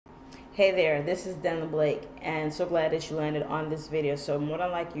Hey there, this is Denlyn, and so glad that you landed on this video. So more than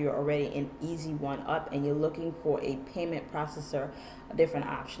likely you're already in Easy One Up and you're looking for a payment processor, different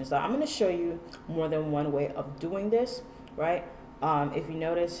options. So I'm going to show you more than one way of doing this, right? If you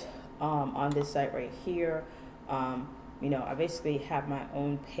notice on this site right here, I basically have my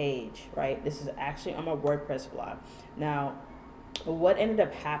own page, right? This is actually on my WordPress blog. Now, what ended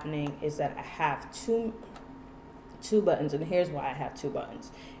up happening is that I have two buttons, and here's why I have two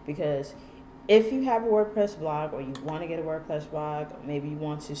buttons. Because if you have a WordPress blog, or you want to get a WordPress blog, maybe you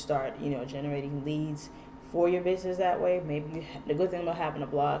want to start generating leads for your business that way. Maybe the good thing about having a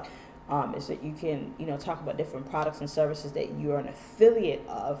blog is that you can talk about different products and services that you're an affiliate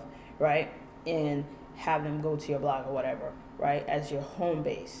of, right? And have them go to your blog or whatever, right, as your home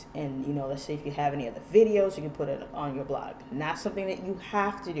base. And let's say if you have any other videos, you can put it on your blog. Not something that you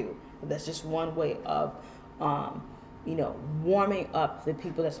have to do, but that's just one way of warming up the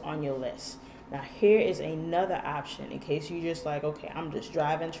people that's on your list. Now, here is another option in case you just like, okay, I'm just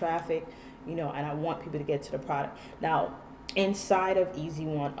driving traffic, and I want people to get to the product. Now, inside of Easy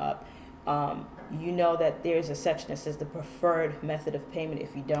One Up, that there's a section that says the preferred method of payment.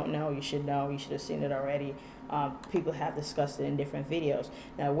 If you don't know, you should know. You should have seen it already. People have discussed it in different videos.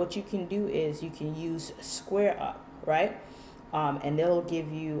 Now, what you can do is you can use Square Up, right? And they'll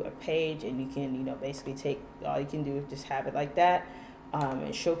give you a page, and you can basically take, all you can do is just have it like that,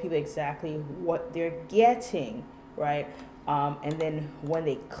 and show people exactly what they're getting, right? And then when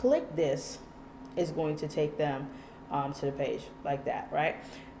they click this, it's going to take them to the page like that, right?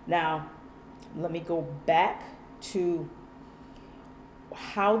 Now, let me go back to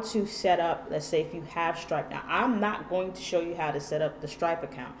how to set up, let's say if you have Stripe. Now, I'm not going to show you how to set up the Stripe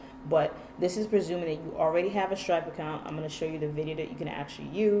account, but this is presuming that you already have a Stripe account. I'm going to show you the video that you can actually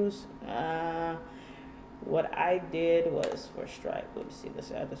use. What I did was for Stripe, let me see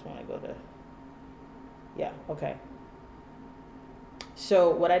this. I just want to go to, yeah, okay. So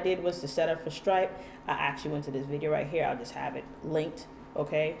what I did was to set up for Stripe. I actually went to this video right here. I'll just have it linked,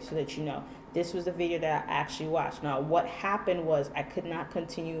 okay, so that you know. This was the video that I actually watched. Now, what happened was I could not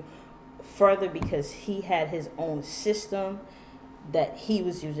continue further because he had his own system that he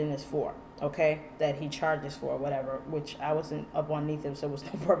was using this for, okay, that he charges for, whatever, which I wasn't up underneath him, so there was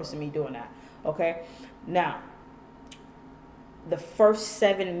no purpose in me doing that, okay. Now, the first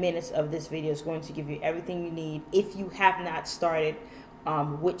 7 minutes of this video is going to give you everything you need if you have not started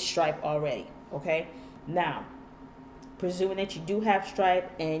with Stripe already, okay. Now, presuming that you do have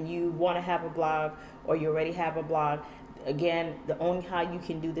Stripe and you want to have a blog, or you already have a blog, again, the only how you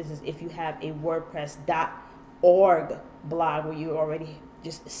can do this is if you have a WordPress.org blog where you already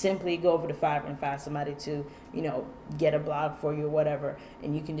just simply go over to Fiverr and find somebody to get a blog for you or whatever,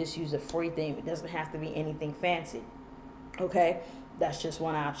 and you can just use a free thing. It doesn't have to be anything fancy, okay. That's just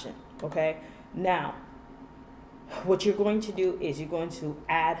one option, okay. Now, what you're going to do is you're going to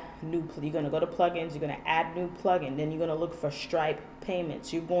add new, you're going to go to plugins, you're going to add new plugin, then you're going to look for Stripe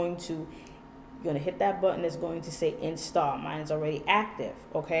payments. You're going to hit that button that's going to say install. Mine is already active,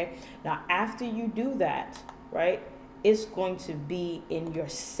 okay. Now, after you do that, right, it's going to be in your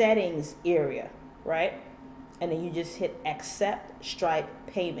settings area, right, and then you just hit accept Stripe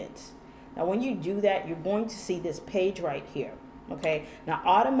payments. Now, when you do that, you're going to see this page right here, okay. Now,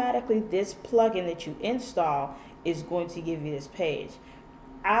 automatically this plugin that you install is going to give you this page.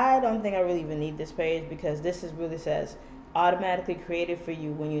 I don't think I really even need this page, because this is really says automatically created for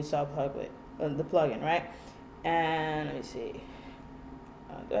you when you install the plugin, right? And let me see.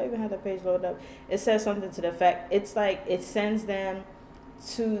 Do I even have that page loaded up? It says something to the effect, it's like it sends them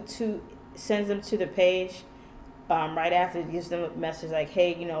to the page right after. It gives them a message like,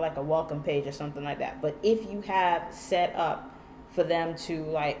 hey, like a welcome page or something like that. But if you have set up for them to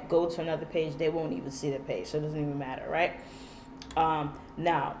like go to another page, they won't even see the page, so it doesn't even matter, right?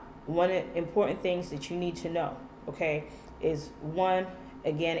 Now, one of the important things that you need to know, okay, is one,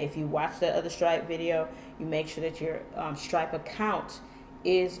 again, if you watch that other Stripe video, you make sure that your Stripe account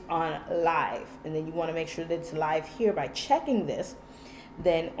is on live, and then you want to make sure that it's live here by checking this.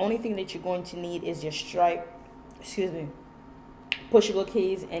 Then only thing that you're going to need is your Stripe, pushable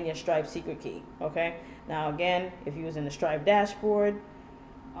keys and your Stripe secret key, okay. Now, again, if you're using the Stripe dashboard,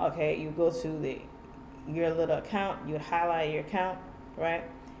 okay, you go to your little account, you highlight your account, right,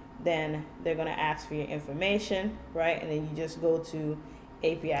 then they're going to ask for your information, right, and then you just go to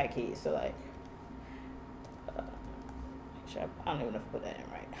API keys. So like I don't even know if I put that in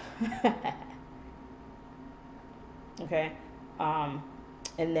right. Okay,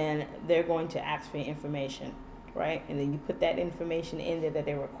 and then they're going to ask for your information, right, and then you put that information in there that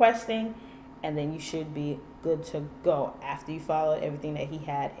they're requesting, and then you should be good to go after you follow everything that he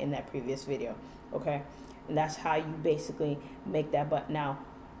had in that previous video. Okay, and that's how you basically make that button. Now,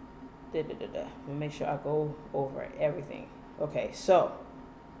 make sure I go over everything. Okay, so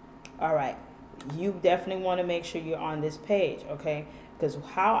all right, you definitely want to make sure you're on this page, okay? Because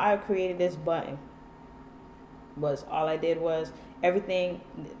how I created this button was, all I did was everything.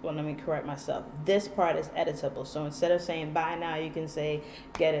 Well, let me correct myself. This part is editable, so instead of saying buy now, you can say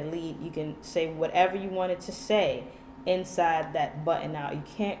get a lead. You can say whatever you wanted to say inside that button. Now, you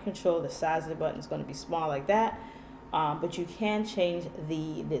can't control the size of the button. It's going to be small like that, but you can change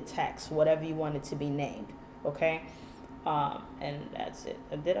the text, whatever you want it to be named, okay? And that's it.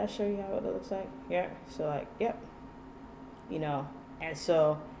 Did I show you how it looks like? Yeah. So like, yep. You know, and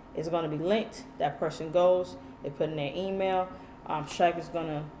so it's going to be linked. That person goes, they put in their email. Stripe is going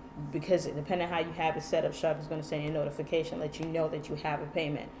to, because depending on how you have it set up, Stripe is going to send you a notification, let you know that you have a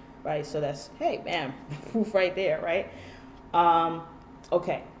payment, right? So that's, hey, bam, proof right there, right?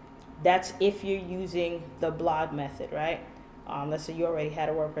 Okay. That's if you're using the blog method, right? Let's say you already had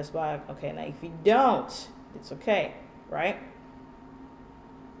a WordPress blog. Okay. Now, if you don't, it's okay. Right?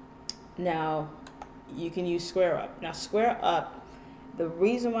 Now, you can use SquareUp. Now, SquareUp, the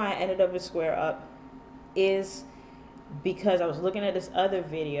reason why I ended up with SquareUp is because I was looking at this other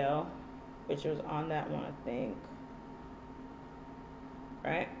video, which was on that one, I think.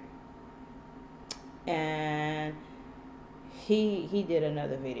 Right? And he did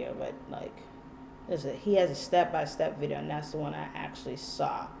another video, but like, he has a step-by-step video, and that's the one I actually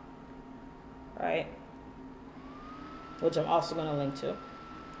saw. Right? Which I'm also going to link to,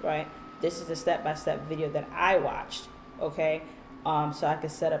 right? This is the step-by-step video that I watched, okay? So I can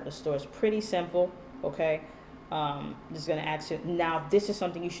set up the store. It's pretty simple, okay? Just going to add to, now this is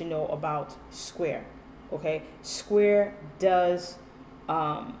something you should know about Square, okay? Square does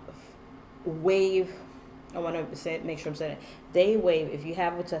waive, I want to say, make sure I'm saying it. They waive, if you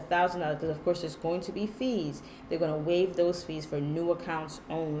have up to $1,000, because of course there's going to be fees, they're going to waive those fees for new accounts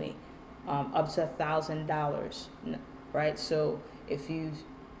only, up to $1,000. Right, so if you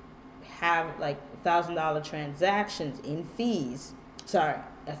have like $1,000 transactions in fees, sorry,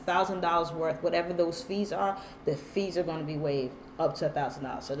 $1,000 worth, whatever those fees are, the fees are going to be waived up to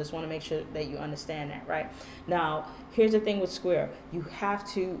 $1,000. So I just want to make sure that you understand that, right? Now, here's the thing with Square: you have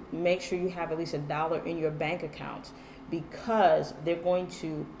to make sure you have at least $1 in your bank account, because they're going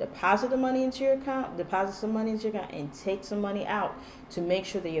to deposit the money into your account, and take some money out to make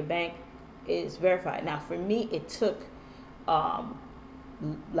sure that your bank is verified. Now, for me, it took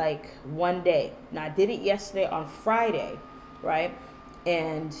like one day. Now, I did it yesterday on Friday, right?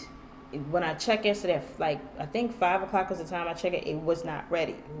 And when I checked yesterday, like I think 5 o'clock was the time I checked it, it was not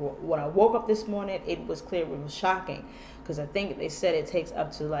ready. When I woke up this morning, it was clear. It was shocking, because I think they said it takes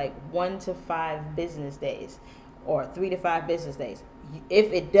up to like 1 to 5 business days, or 3 to 5 business days.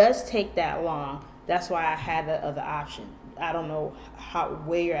 If it does take that long, that's why I had the other option. I don't know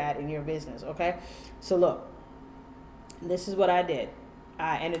where you're at in your business, okay? So look, this is what I did.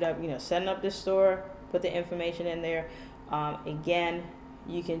 I ended up, setting up this store, put the information in there. Again,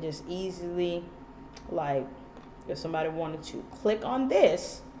 you can just easily, like, if somebody wanted to click on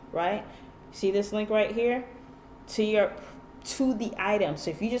this, right? See this link right here to the item. So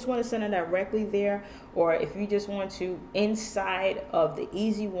if you just want to send it directly there, or if you just want to inside of the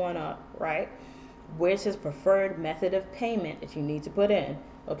easy one up, right, where it says preferred method of payment, if you need to put in,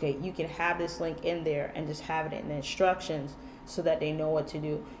 okay, you can have this link in there and just have it in the instructions so that they know what to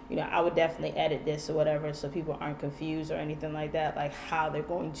do. I would definitely edit this or whatever, so people aren't confused or anything like that, like how they're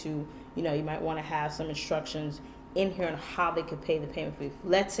going to, you might want to have some instructions in here on how they could pay the payment fee.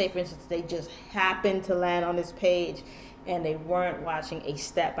 Let's say, for instance, they just happened to land on this page and they weren't watching a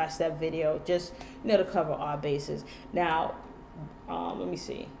step-by-step video, just, to cover all bases. Now, let me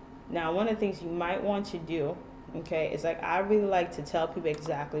see. Now, one of the things you might want to do, okay, is like, I really like to tell people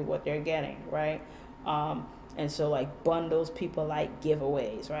exactly what they're getting, right? And so like bundles, people like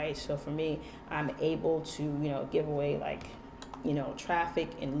giveaways, right? So for me, I'm able to, give away like, traffic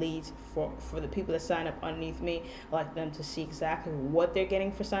and leads for the people that sign up underneath me. I like them to see exactly what they're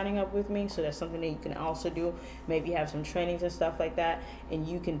getting for signing up with me. So that's something that you can also do. Maybe you have some trainings and stuff like that, and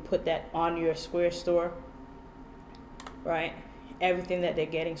you can put that on your Square store, right? Everything that they're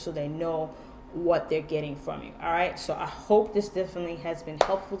getting, so they know what they're getting from you. All right, so I hope this definitely has been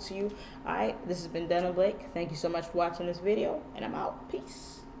helpful to you. All right, this has been Denlyn Blake. Thank you so much for watching this video, and I'm out.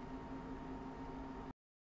 Peace.